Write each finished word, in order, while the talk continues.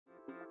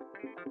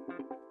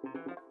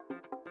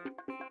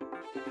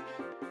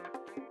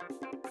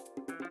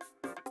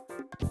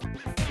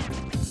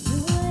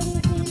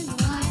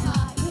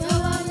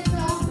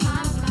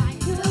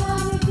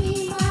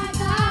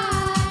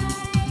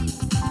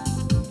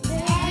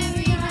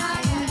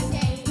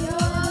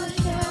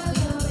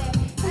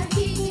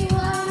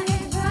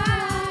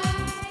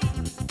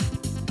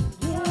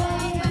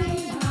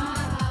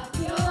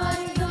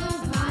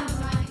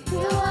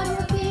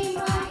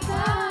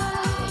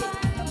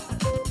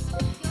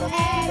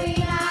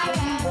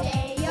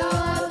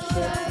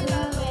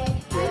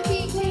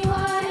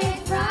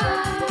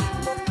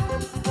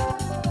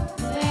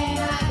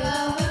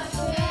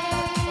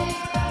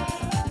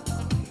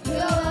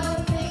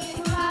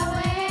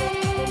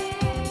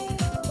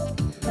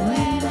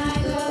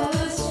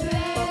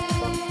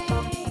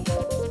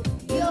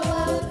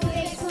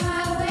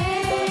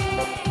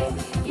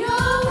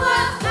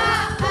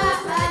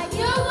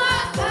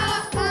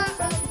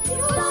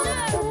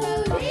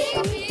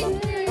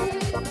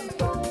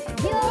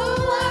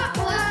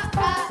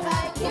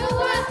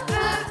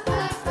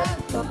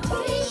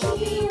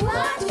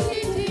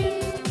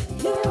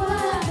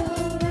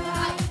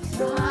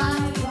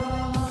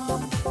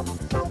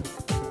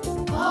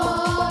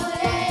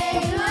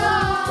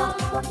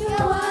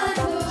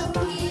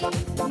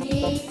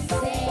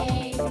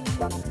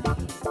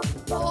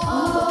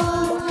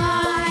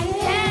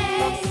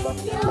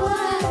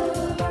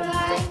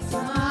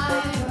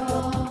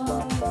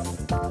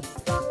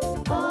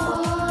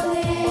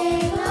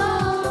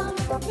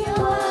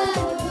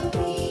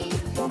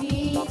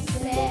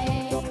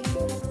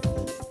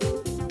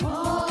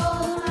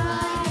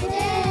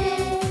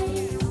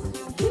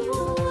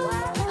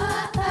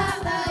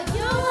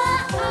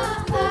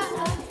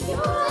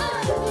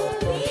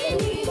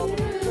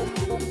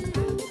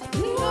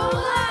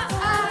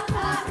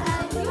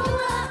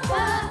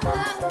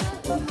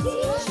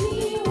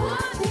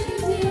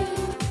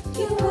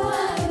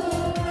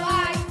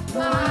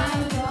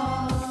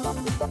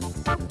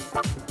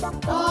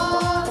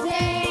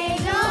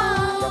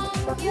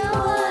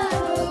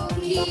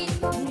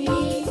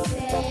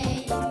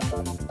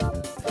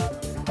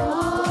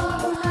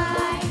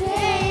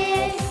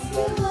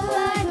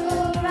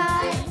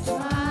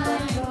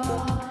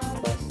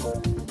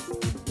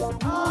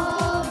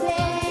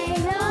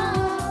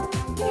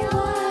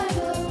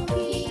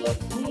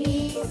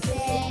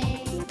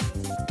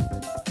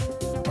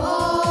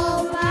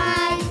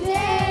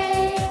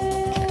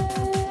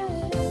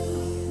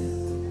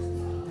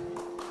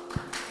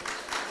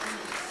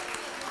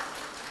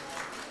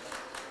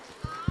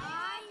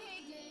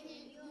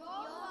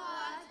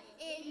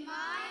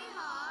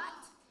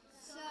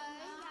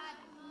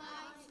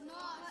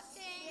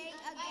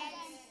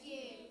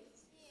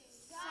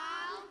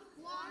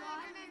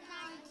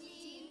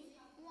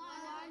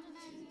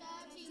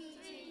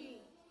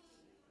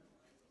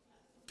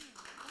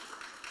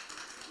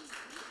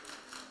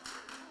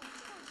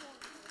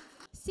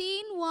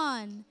Scene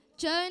 1,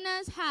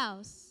 Jonah's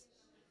house.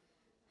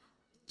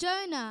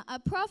 Jonah, a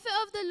prophet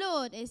of the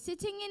Lord, is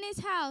sitting in his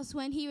house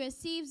when he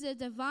receives a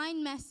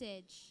divine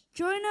message.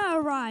 Jonah,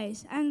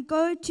 arise and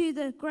go to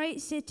the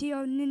great city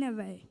of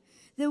Nineveh.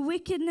 The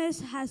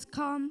wickedness has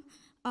come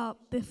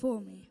up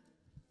before me.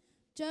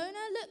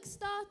 Jonah looks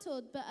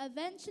startled but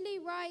eventually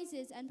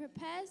rises and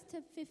prepares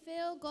to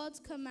fulfill God's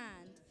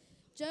command.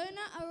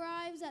 Jonah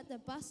arrives at the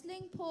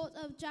bustling port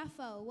of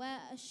Jaffa, where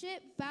a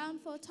ship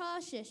bound for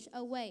Tarshish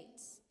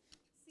awaits.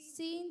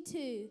 Scene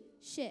 2,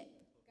 ship.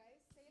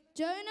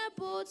 Jonah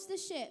boards the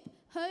ship,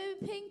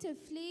 hoping to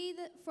flee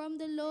from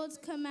the Lord's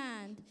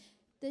command.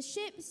 The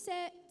ship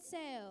sets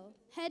sail,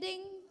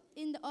 heading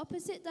in the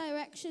opposite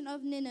direction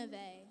of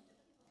Nineveh.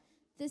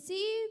 The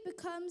sea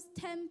becomes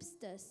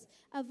tempestuous,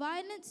 a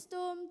violent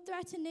storm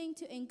threatening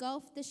to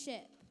engulf the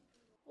ship.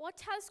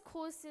 What has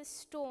caused this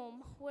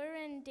storm? We're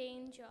in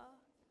danger.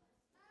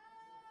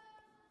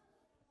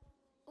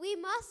 We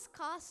must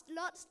cast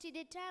lots to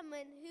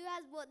determine who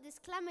has brought this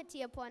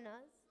calamity upon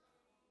us.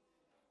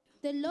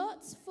 The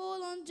lots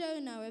fall on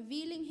Jonah,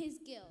 revealing his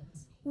guilt.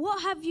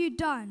 What have you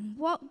done?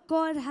 What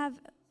God have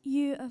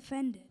you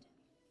offended?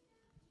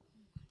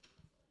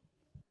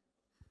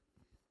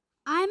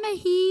 I'm a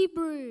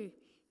Hebrew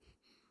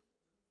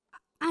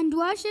and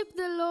worship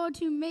the Lord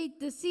who made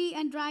the sea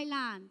and dry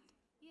land.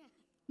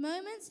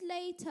 Moments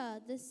later,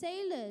 the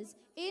sailors,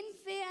 in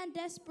fear and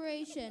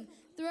desperation,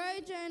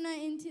 throw Jonah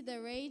into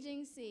the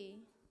raging sea.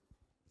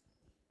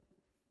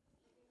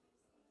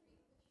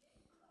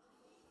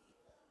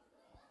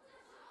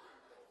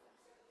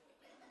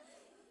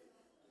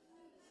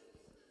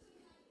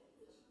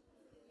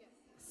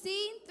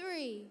 Scene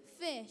 3,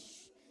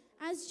 fish.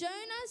 As Jonah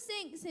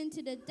sinks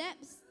into the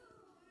depths,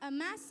 a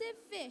massive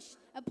fish,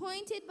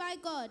 appointed by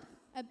God,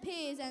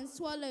 appears and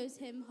swallows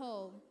him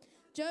whole.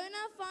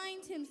 Jonah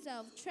finds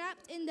himself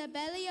trapped in the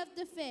belly of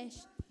the fish,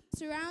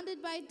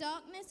 surrounded by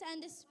darkness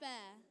and despair.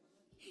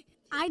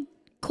 I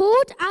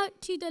called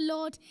out to the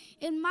Lord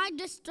in my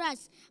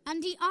distress,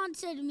 and he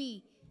answered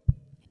me.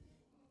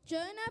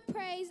 Jonah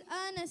prays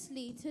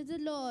earnestly to the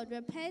Lord,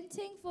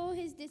 repenting for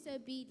his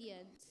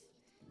disobedience.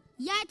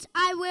 Yet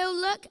I will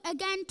look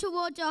again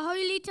towards a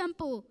holy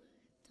temple.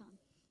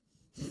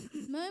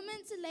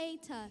 Moments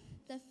later,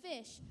 the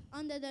fish,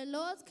 under the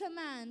Lord's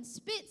command,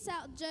 spits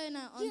out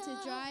Jonah onto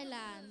dry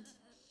land.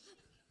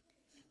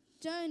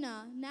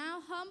 Jonah, now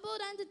humbled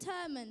and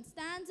determined,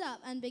 stands up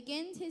and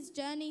begins his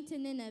journey to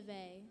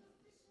Nineveh.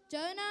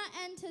 Jonah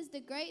enters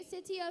the great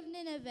city of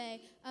Nineveh,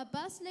 a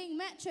bustling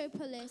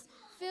metropolis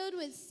filled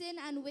with sin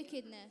and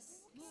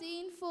wickedness.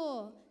 Scene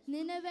 4,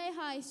 Nineveh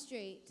High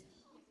Street.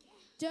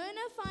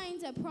 Jonah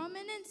finds a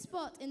prominent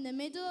spot in the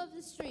middle of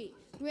the street,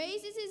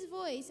 raises his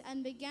voice,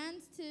 and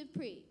begins to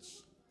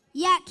preach.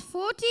 Yet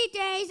 40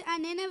 days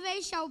and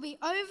Nineveh shall be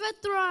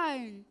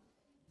overthrown.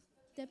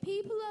 The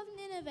people of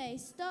Nineveh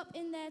stop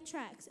in their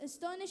tracks,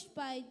 astonished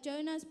by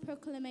Jonah's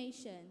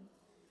proclamation.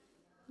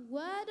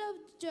 Word of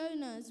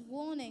Jonah's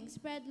warning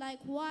spread like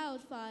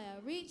wildfire,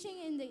 reaching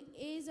in the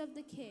ears of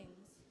the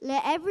kings.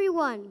 Let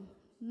everyone,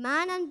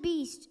 man and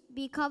beast,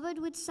 be covered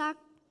with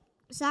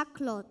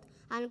sackcloth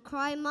and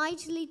cry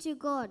mightily to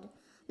God.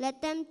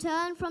 Let them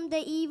turn from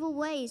their evil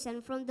ways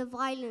and from the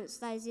violence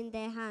that is in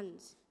their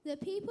hands. The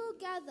people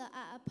gather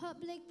at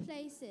public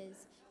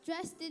places,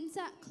 dressed in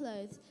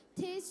sackcloth,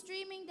 tears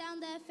streaming down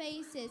their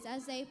faces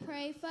as they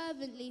pray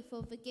fervently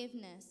for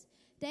forgiveness.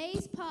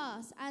 Days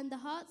pass, and the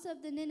hearts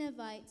of the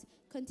Ninevites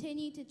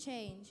continue to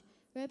change.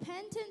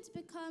 Repentance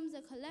becomes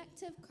a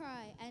collective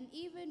cry, and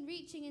even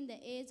reaching in the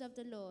ears of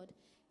the Lord.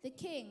 The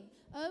king,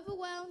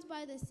 overwhelmed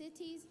by the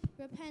city's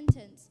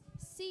repentance,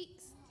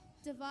 seeks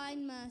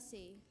divine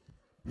mercy.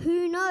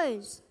 Who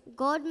knows?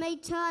 God may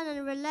turn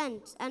and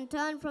relent and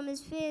turn from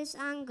his fierce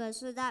anger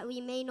so that we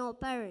may not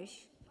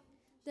perish.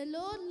 The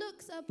Lord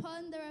looks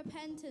upon the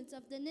repentance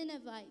of the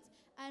Ninevites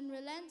and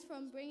relents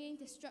from bringing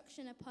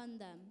destruction upon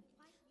them.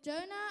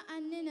 Jonah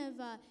and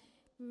Nineveh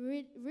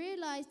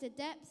realize the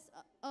depths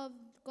of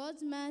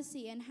God's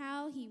mercy and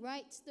how he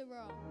rights the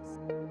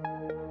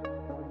wrongs.